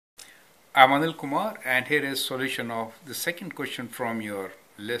I'm Anil Kumar, and here is solution of the second question from your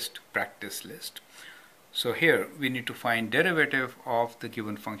practice list. So here we need to find derivative of the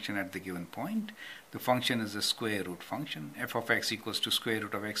given function at the given point. The function is a square root function. F of x equals to square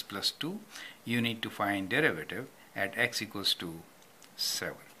root of x plus 2. You need to find derivative at x equals to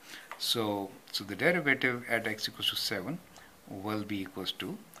 7. So the derivative at x equals to 7 will be equals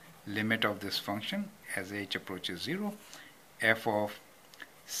to limit of this function as h approaches 0, f of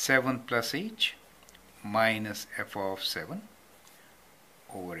 7 plus h minus f of 7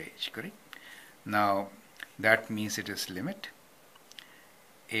 over h, correct? Now that means it is limit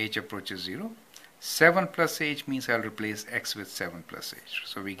h approaches 0. 7 plus h means I'll replace x with 7 plus h.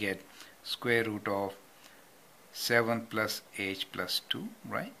 So we get square root of 7 plus h plus 2,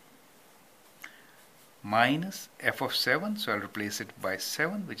 right? Minus f of 7, so I'll replace it by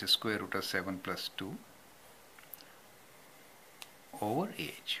 7, which is square root of 7 plus 2 over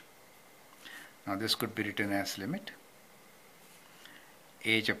h. Now this could be written as limit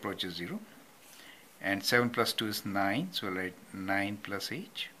h approaches 0, and 7 plus 2 is 9, so we'll write 9 plus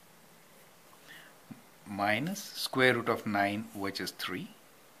h minus square root of 9, which is 3,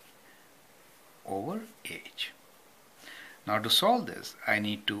 over h. Now to solve this, I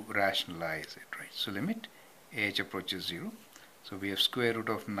need to rationalize it, right? So limit h approaches 0, so we have square root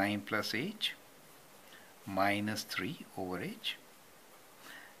of 9 plus h minus 3 over h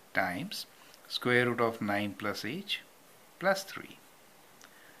times square root of 9 plus h plus 3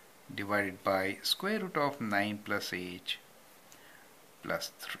 divided by square root of 9 plus h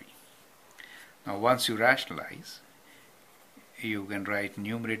plus 3. Now once you rationalize, you can write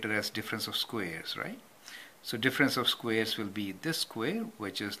numerator as difference of squares, right? So difference of squares will be this square,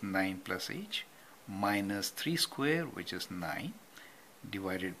 which is 9 plus h, minus 3 square, which is 9,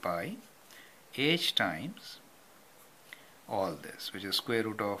 divided by h times all this, which is square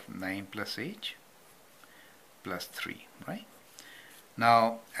root of 9 plus h plus 3, right?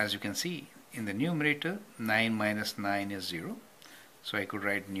 Now as you can see in the numerator, 9 minus 9 is 0, so I could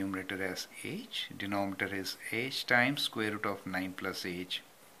write numerator as h, denominator is h times square root of 9 plus h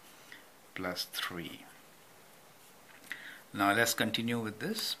plus 3. Now let's continue with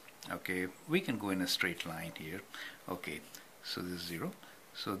this. Okay, we can go in a straight line here. Okay, so this is 0,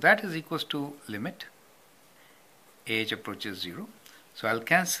 so that is equals to limit h approaches 0. So I'll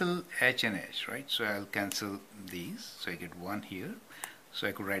cancel h and h, right? So I'll cancel these, so I get 1 here. So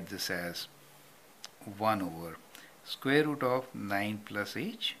I could write this as 1 over square root of 9 plus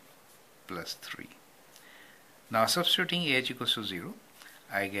h plus 3. Now substituting h equals to 0,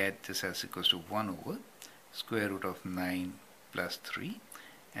 I get this as equals to 1 over square root of 9 plus 3,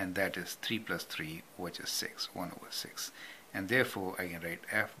 and that is 3 plus 3, which is 6, 1 over 6. And therefore I can write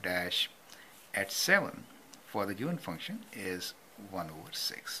f dash at 7 for the given function is 1 over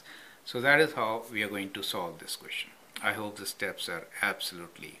 6. So that is how we are going to solve this question. I hope the steps are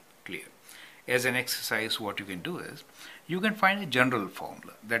absolutely clear. As an exercise, what you can do is you can find a general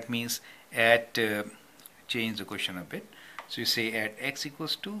formula. That means change the question a bit. So you say at x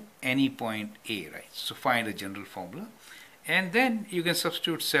equals to any point a, right? So find a general formula, and then you can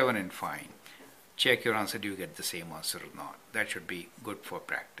substitute 7 and find. Check your answer, do you get the same answer or not? That should be good for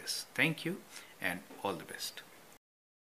practice. Thank you and all the best.